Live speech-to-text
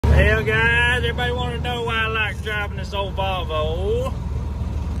Well, guys, everybody want to know why I like driving this old Volvo.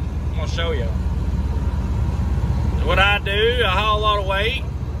 I'm going to show you. What I do, I haul a lot of weight,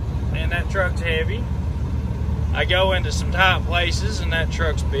 and that truck's heavy. I go into some tight places, and that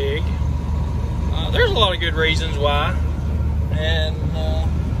truck's big. There's a lot of good reasons why.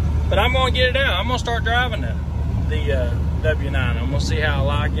 But I'm going to get it out. I'm going to start driving the W9. I'm going to see how I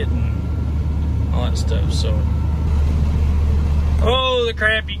like it and all that stuff. So, oh, the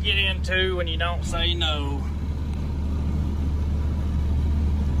crap you get into when you don't say no.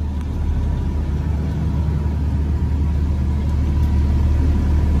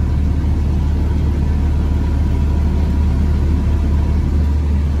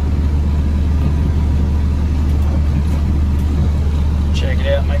 Check it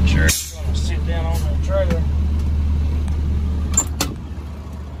out, make sure it's going to sit down on the trailer.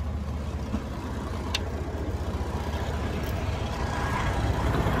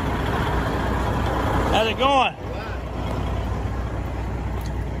 How's it going?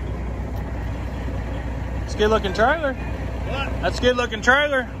 It's a good looking trailer. What? That's a good looking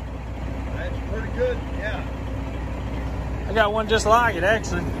trailer. That's pretty good, yeah. I got one just like it,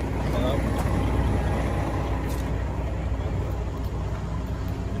 actually.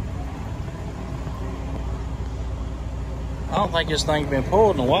 I don't think this thing's been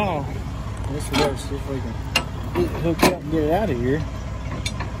pulled in a while. Let's see if we can get it hooked up and get it out of here.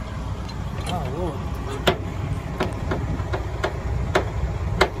 Oh, Lord.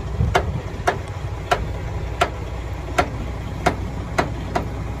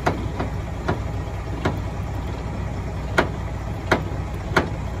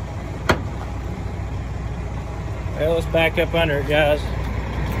 Well, let's back up under it, guys.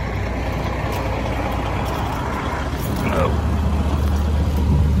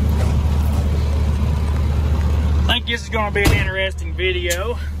 I think this is going to be an interesting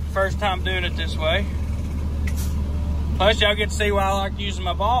video. First time doing it this way. Plus, y'all get to see why I like using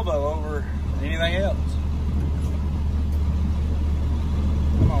my Volvo over anything else.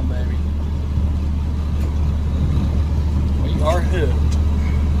 Come on, baby. We are hooked.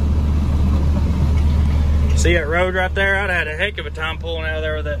 See that road right there? I'd have had a heck of a time pulling out of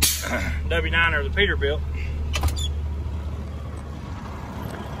there with that W9 or the Peterbilt.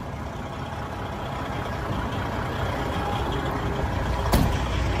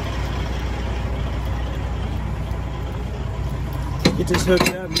 Get this hooked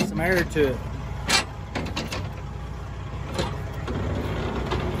up and get some air to it.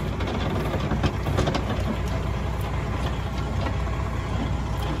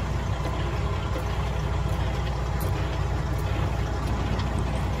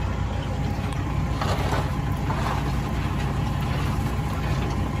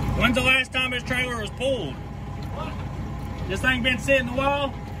 When's the last time this trailer was pulled? What? This thing been sitting in the wall?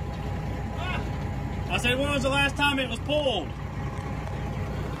 What? I said, when was the last time it was pulled?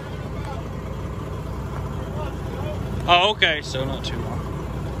 Oh, okay, so not too long.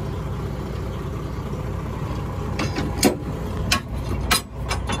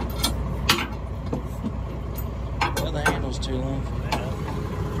 Well, the handle's too long for that.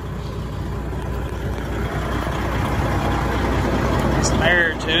 Get some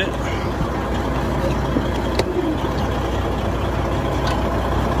air to it.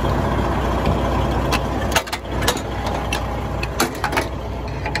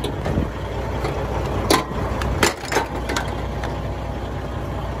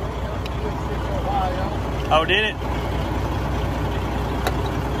 Oh, did it?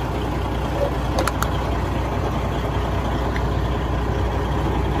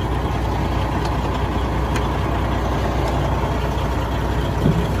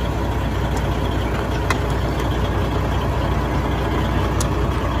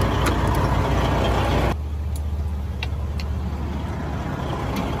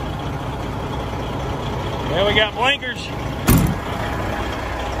 Well, we got blinkers.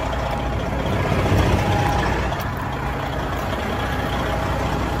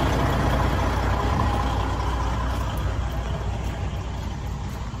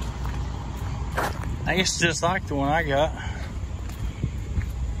 I guess it's just like the one I got.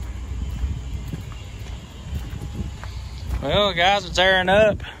 Well, guys, it's airing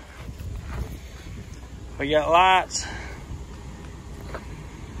up. We got lights.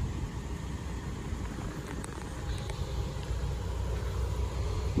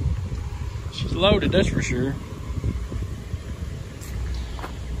 She's loaded, that's for sure.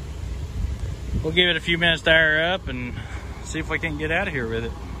 We'll give it a few minutes to air up and see if we can get out of here with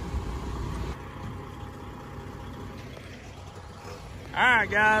it. All right,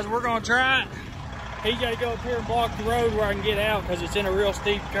 guys, we're gonna try it. He got to go up here and block the road where I can get out because it's in a real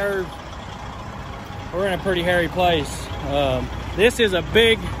steep curve. We're in a pretty hairy place. This is a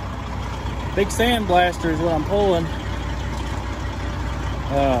big sand blaster is what I'm pulling.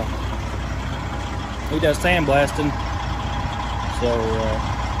 He does sandblasting. So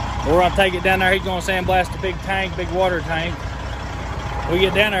we're gonna take it down there. He's gonna sandblast a big tank, big water tank. We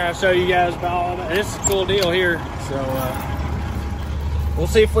get down there, I'll show you guys about all that. This is a cool deal here. So we'll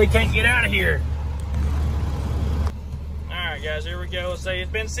see if we can't get out of here. All right, guys, here we go. Let's say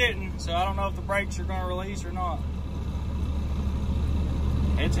it's been sitting, so I don't know if the brakes are gonna release or not.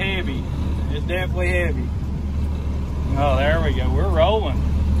 It's heavy. It's definitely heavy. Oh, there we go. We're rolling.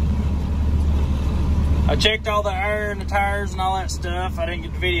 I checked all the air and the tires and all that stuff. I didn't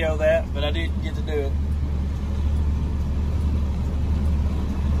get to video that, but I did get to do it.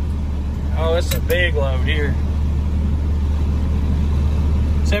 Oh, it's a big load here.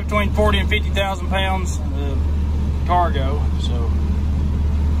 It's between 40 and 50,000 pounds of cargo, so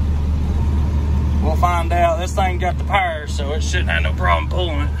we'll find out. This thing got the power, so it shouldn't have no problem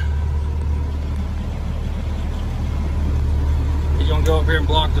pulling it. He's gonna go up here and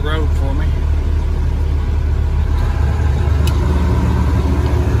block the road for me.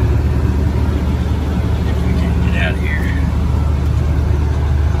 If we can't get out of here.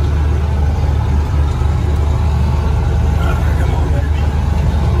 Come on, baby.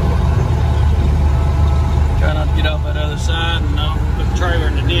 Try not to get off that other side and put the trailer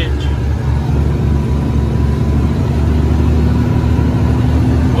in the ditch.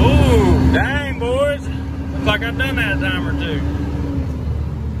 Ooh, dang, boys. Looks like I've done that a time or two.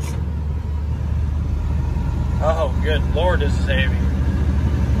 Oh, good Lord, this is heavy.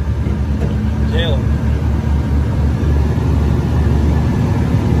 Tell him.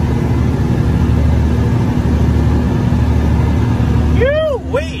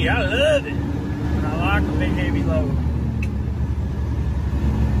 Woo-wee, I love it. I like the big heavy load.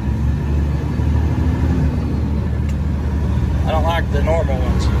 I don't like the normal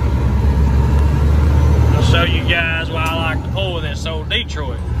ones. I'll show you guys why I like to pull with this old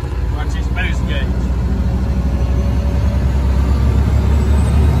Detroit. Watch this boost gauge.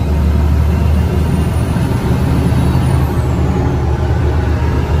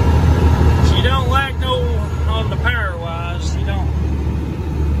 She don't lack no on the power wise. She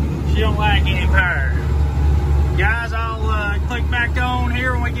don't lack any power. Guys, I'll click back on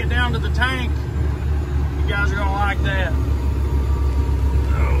here when we get down to the tank. You guys are gonna like that.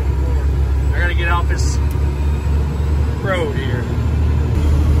 I gotta get off this road here.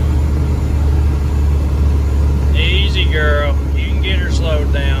 Easy, girl. You can get her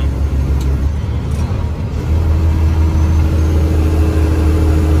slowed down.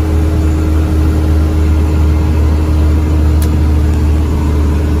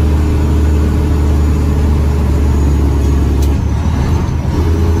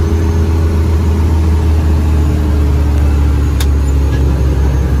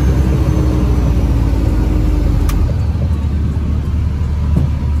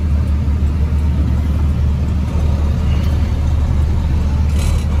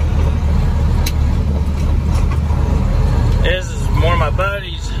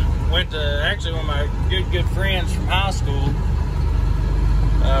 Actually one of my good friends from high school.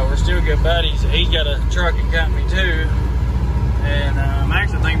 We're still good buddies. He's got a trucking company too, and I'm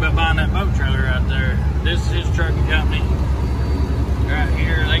actually thinking about buying that boat trailer right there. This is his trucking company right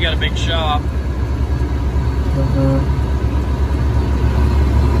here. They got a big shop.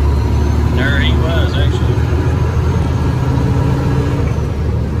 There he was actually.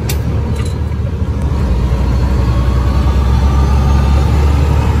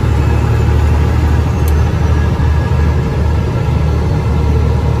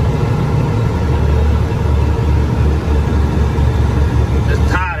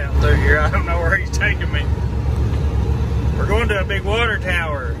 A big water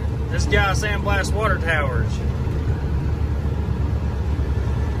tower. This guy sandblasts water towers.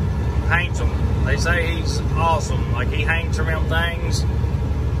 Paints them. They say he's awesome. Like he hangs from them things.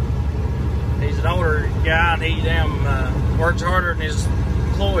 He's an older guy and he works harder than his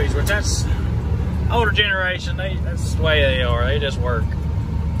employees, which that's older generation. That's the way they are. They just work.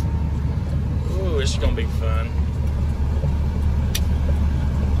 Ooh, this is gonna be fun.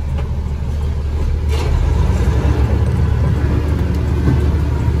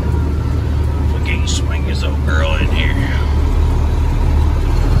 Swing this old girl in here.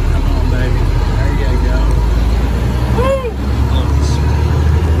 Come on, baby. There you go. Woo!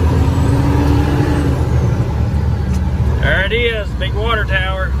 There it is, big water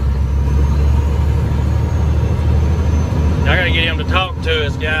tower. I gotta get him to talk to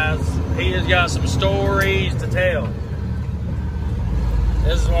us, guys. he has got some stories to tell.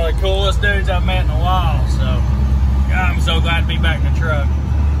 This is one of the coolest dudes I've met in a while, so God, I'm so glad to be back in the truck.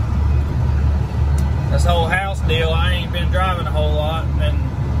 This whole house deal, I ain't been driving a whole lot and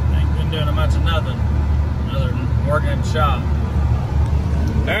ain't been doing much of nothing other than working in the shop.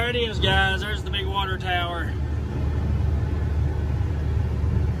 There it is, guys. There's the big water tower.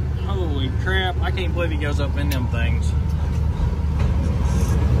 Holy crap, I can't believe he goes up in them things.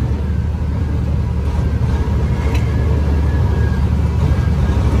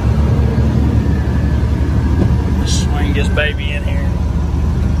 Let's swing this baby in here.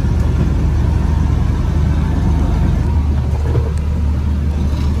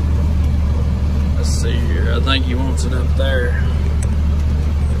 Let's see here, I think he wants it up there.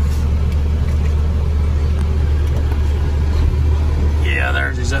 Yeah,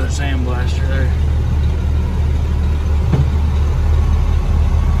 there's his other sandblaster there.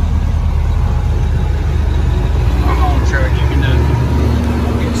 Come on, truck, you can do it.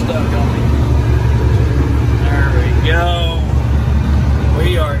 Don't get stuck on me. There we go.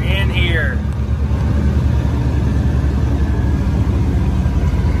 We are in here.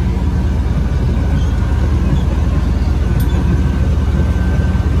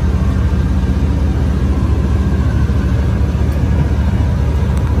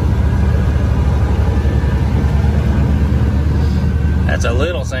 That's a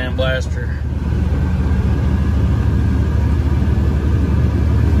little sandblaster.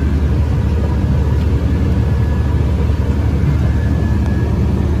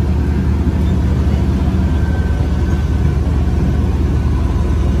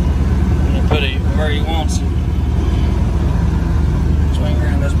 And put it where he wants it. Swing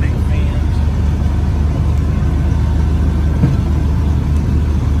around this big fence.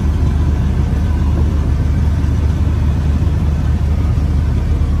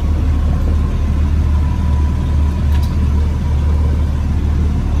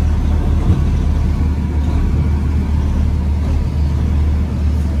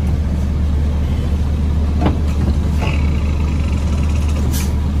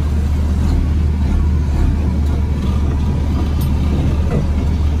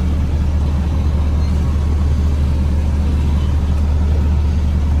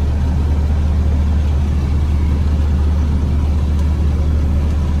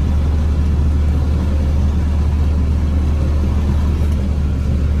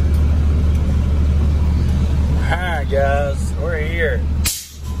 Guys, we're here.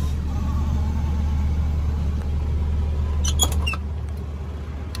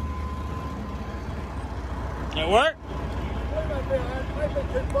 It work? Maybe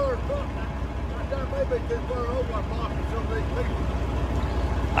too far over.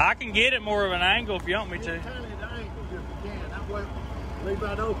 I can get it more of an angle if you want me to. Tiny angle if you can. That way, leave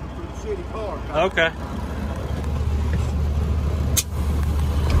that open for the city car. Okay.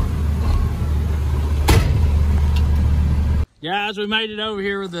 Guys, we made it over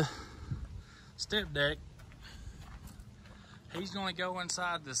here with the step deck. He's gonna go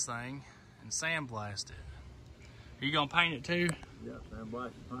inside this thing and sandblast it. Are you gonna paint it too? Yeah,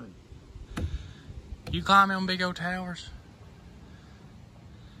 sandblast and paint. You climb them big old towers?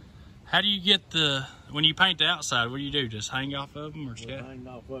 How do you get when you paint the outside, what do you do? Just hang off of them or scaffold? Hang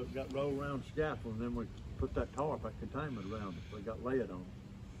off of it, got roll around the scaffold, and then we put that tarp, that containment around it. We got lead on it.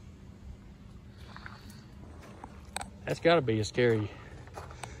 That's gotta be a scary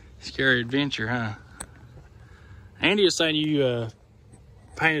adventure, huh? Andy was saying you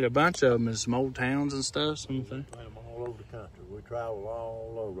painted a bunch of them in some old towns and stuff, something. We paint them all over the country. We travel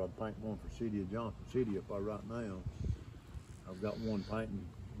all over. I paint one for City of Johnson City up there right now. I've got one painting,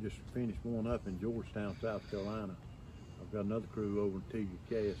 just finished one up in Georgetown, South Carolina. I've got another crew over in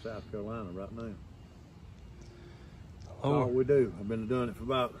TGK, South Carolina right now. That's all we do. I've been doing it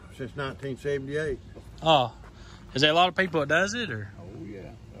since 1978. Oh. Is there a lot of people that does it, or? Oh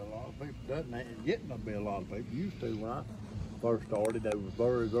yeah, a lot of people doesn't. It's getting to be a lot of people. Used to when I first started, there was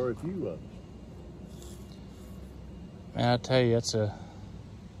very, very few of us. Man, I tell you, that's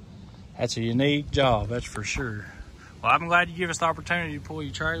a unique job, that's for sure. Well, I'm glad you give us the opportunity to pull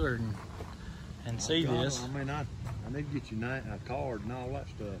your trailer and see this. I mean, I need to get you a card and all that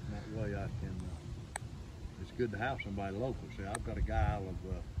stuff. And that way I can. It's good to have somebody local. See, I've got a guy out of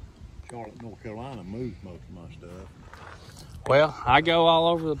Charlotte, North Carolina, moves most of my stuff. Well, I go all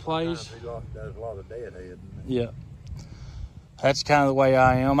over the place. There's a lot of deadhead. Yeah. That's kind of the way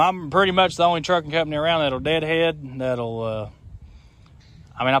I am. I'm pretty much the only trucking company around that'll deadhead, I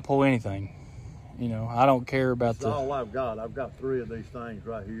pull anything. You know, I don't care about That's all I've got. I've got 3 of these things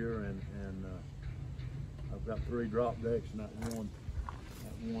right here, and I've got 3 drop decks, and that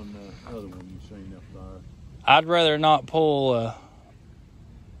one other one you seen up there? I'd rather not pull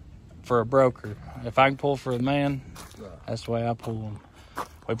for a broker. If I can pull for a man, Right. that's the way I pull them.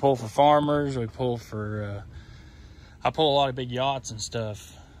 We pull for farmers. We pull for. I pull a lot of big yachts and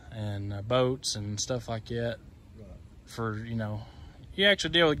stuff, and boats and stuff like that. Right. For you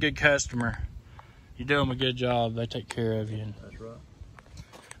actually deal with a good customer. You do them a good job, they take care of you. And, That's right.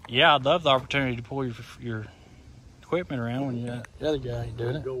 yeah, I'd love the opportunity to pull your equipment around when the other guy ain't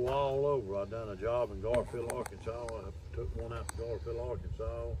doing it. Go all over. I done a job in Garfield, Arkansas. I took one out to Garfield,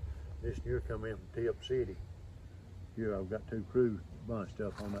 Arkansas. This year come in from Tip City. Here I've got 2 crews bunched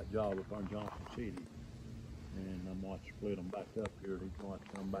up on that job up on Johnson City. And I'm going to split them back up here. He's going to have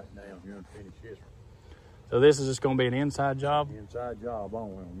to come back down here and finish this one. So this is just going to be an inside job? Inside job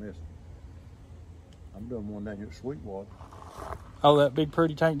only on this one. I'm doing one down here at Sweetwater. Oh, that big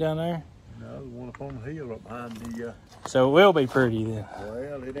pretty tank down there? No, the one up on the hill up behind the... So it will be pretty then?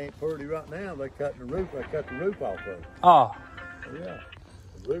 Well, it ain't pretty right now. They cut the roof. They cut the roof off of it. Oh. Yeah.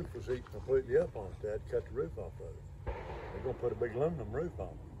 The roof was eaten completely up on it. They had to cut the roof off of it. They're going to put a big aluminum roof on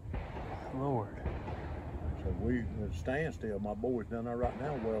it. Lord. So we at a standstill. My boy's down there right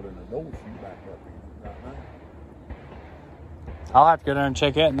now welding the door chute back up in right now. I'll have to go down and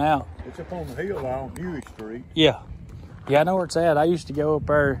check that out. It's up on the hill on Huey Street. Yeah. Yeah, I know where it's at. I used to go up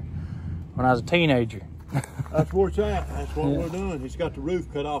there when I was a teenager. That's where it's at. That's what we're doing. He's got the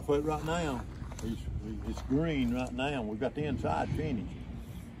roof cut off of it right now. It's green right now. We've got the inside finished.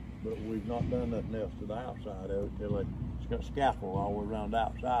 But we've not done nothing else to the outside of it till it's got scaffold all the way around the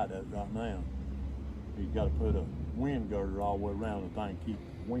outside of it right now. He's got to put a wind girder all the way around the thing, keep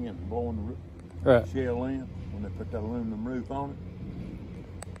the wind from blowing the shell in when they put that aluminum roof on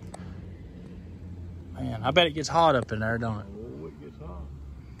it. Man, I bet it gets hot up in there, don't it? Oh, it gets hot.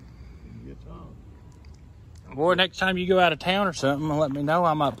 It gets hot. Boy, next time you go out of town or something, let me know.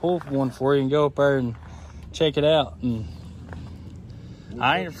 I might pull one for you and go up there and check it out. And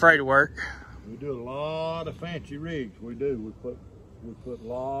I ain't afraid to work. We do a lot of fancy rigs. We do. We put a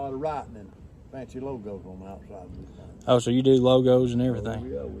lot of writing and fancy logos on the outside of this thing. Oh, so you do logos and everything?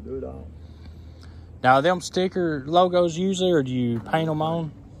 Oh, yeah, we do it all. Now, are them sticker logos usually, or do you paint them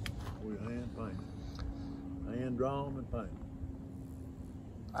on? We hand paint them. Hand draw them and paint them.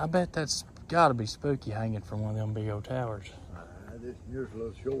 I bet that's got to be spooky hanging from one of them big old towers. This here's a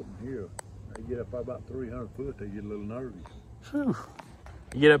little short in here. They get up about 300 foot, they get a little nervous. Whew.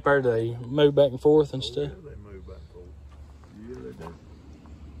 You get up there, they move back and forth and stuff? Yeah, they move back and forth. Yeah, they do.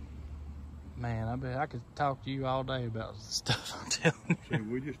 Man, I bet I could talk to you all day about stuff, I'm telling you. See,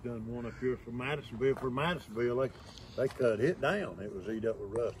 we just done one up here for Madisonville. They cut it down. It was eat up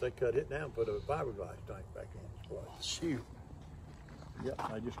with rust. They cut it down, put a fiberglass tank back in its place. Shoot. Yep,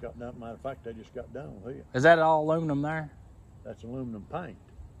 they just got done. Matter of fact, they just got done with it. Is that all aluminum there? That's aluminum paint.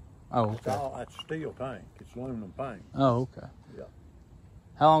 Oh, okay. That's steel tank. It's aluminum paint. Oh, okay. Yeah.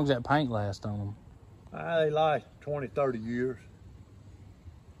 How long does that paint last on them? They last 20, 30 years.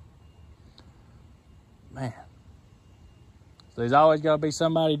 Man. So there's always got to be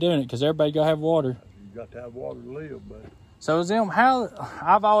somebody doing it because everybody got to have water. You got to have water to live, but So is them,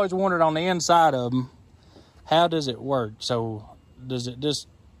 I've always wondered on the inside of them, how does it work? So does it just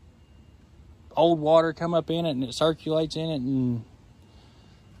old water come up in it and it circulates in it? And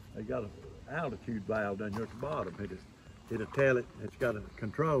they got an altitude valve down here at the bottom. It'll tell it, it's got a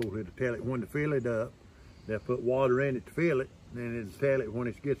control. It'll tell it when to fill it up. They'll put water in it to fill it, and then it'll tell it when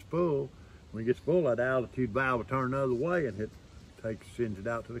it gets full. When it gets full, that altitude valve will turn the other way and it sends it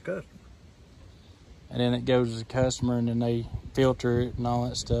out to the customer. And then it goes to the customer and then they filter it and all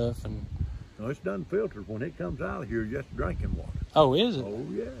that stuff. And No, it's done filtered. When it comes out of here, it's just drinking water. oh, is it? Oh,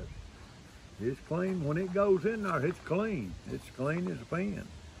 yes. It's clean. When it goes in there, it's clean. It's clean as a pan.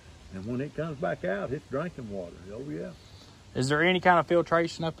 And when it comes back out, it's drinking water. Oh, yeah. Is there any kind of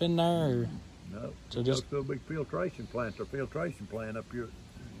filtration up in there? Or? No. So Just to a big filtration plant. Our filtration plant up here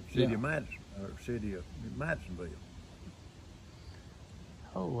at City of Madison, or City of Madisonville.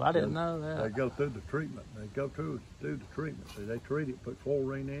 Oh, I didn't know that. They go through the treatment. They go through the treatment. See, they treat it, put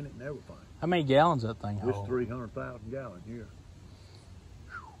chlorine in it and everything. How many gallons that thing This holds? 300,000 gallon here.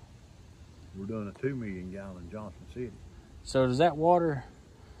 We're doing a 2 million gallon Johnson City. So does that water,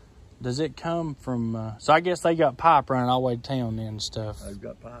 does it come from, so I guess they got pipe running all the way to town then and stuff. They've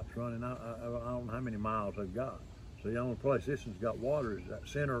got pipes running. I don't know how many miles they've got. So the only place this one's got water is that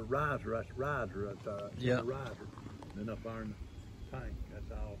center riser. That's the riser right there. Center riser. Then up there in the tank.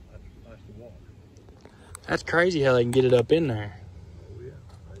 That's all. That's the water. That's crazy how they can get it up in there. Oh yeah.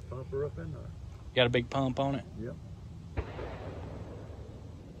 They pump her up in there. Got a big pump on it? Yep.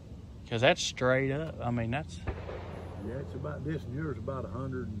 Because that's straight up. I mean, that's... Yeah, it's about this, and yours about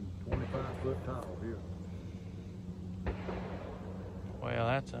 125 foot tall here. Well,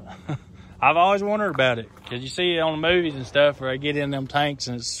 that's a... I've always wondered about it, because you see it on the movies and stuff where they get in them tanks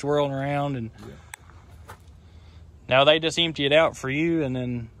and it's swirling around, and now they just empty it out for you, and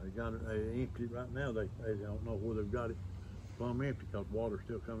then... They empty it right now. They don't know where they've got it plumb empty, because water's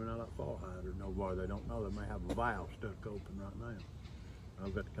still coming out of that fall hydrant. Nowhere they don't know. They may have a valve stuck open right now.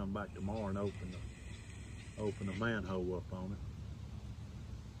 I've got to come back tomorrow and open the manhole up on it.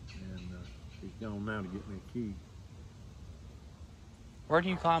 And he's gone now to get me a key. Where do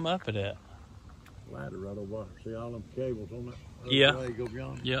you climb up it at? Ladder right over there. See all them cables on that leg over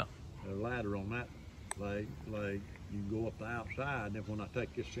yonder? Yeah. There's a ladder on that leg. You can go up the outside, and then when I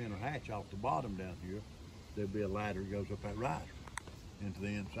take this center hatch off the bottom down here, there'll be a ladder that goes up that riser into the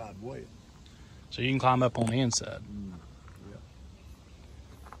inside well. So you can climb up on the inside.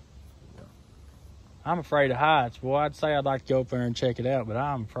 Yeah. I'm afraid of heights. Boy, I'd say I'd like to go up there and check it out, but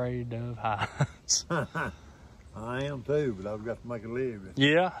I'm afraid of heights. I am too, but I've got to make a living.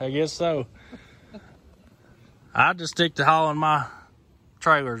 Yeah, I guess so. I'd just stick to hauling my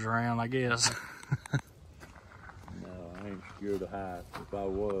trailers around, I guess. No, I ain't scared of heights. If I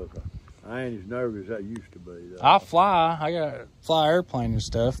was, I ain't as nervous as I used to be. Though. I'll fly. I got to fly airplane and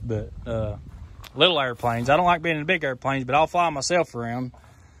stuff, but little airplanes. I don't like being in big airplanes, but I'll fly myself around.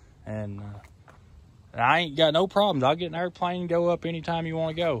 And I ain't got no problems. I'll get an airplane and go up anytime you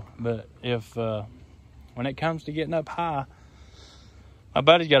want to go. But if when it comes to getting up high, my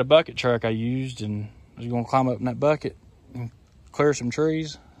buddy's got a bucket truck I used, and I was going to climb up in that bucket and clear some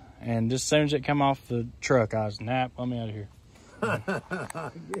trees. And just as soon as it come off the truck, I was, nah, let me out of here.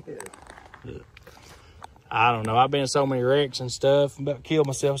 I don't know. I've been in so many wrecks and stuff, about killed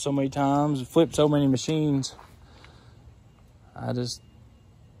myself so many times, flipped so many machines. I'd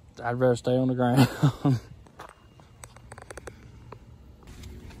rather stay on the ground.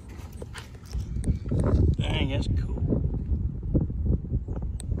 Dang, that's cool.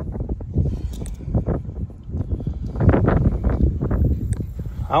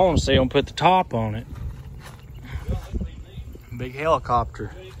 I want to see them put the top on it. Big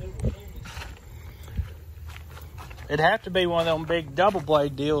helicopter. It'd have to be one of them big double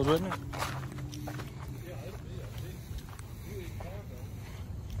blade deals, wouldn't it?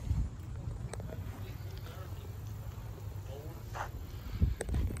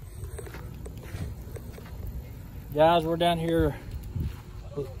 Guys, we're down here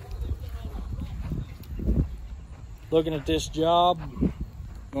looking at this job.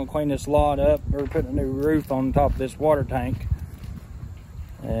 Gonna clean this lot up. We're putting a new roof on top of this water tank,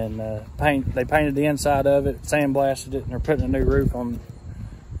 and they painted the inside of it, sandblasted it, and they're putting a new roof on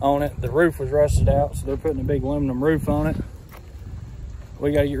it. The roof was rusted out, so they're putting a big aluminum roof on it.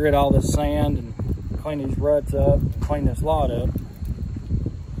 We got to get rid of all this sand and clean these ruts up, and clean this lot up.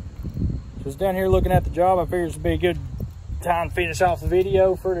 So I was down here looking at the job. I figured this would be a good time to finish off the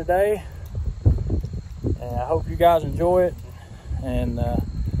video for today, and I hope you guys enjoy it. And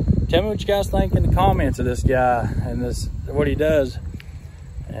tell me what you guys think in the comments of this guy and what he does.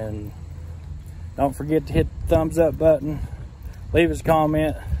 And don't forget to hit the thumbs up button, leave us a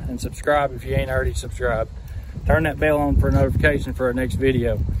comment, and subscribe if you ain't already subscribed. Turn that bell on for a notification for our next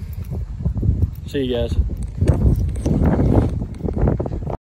video. See you guys.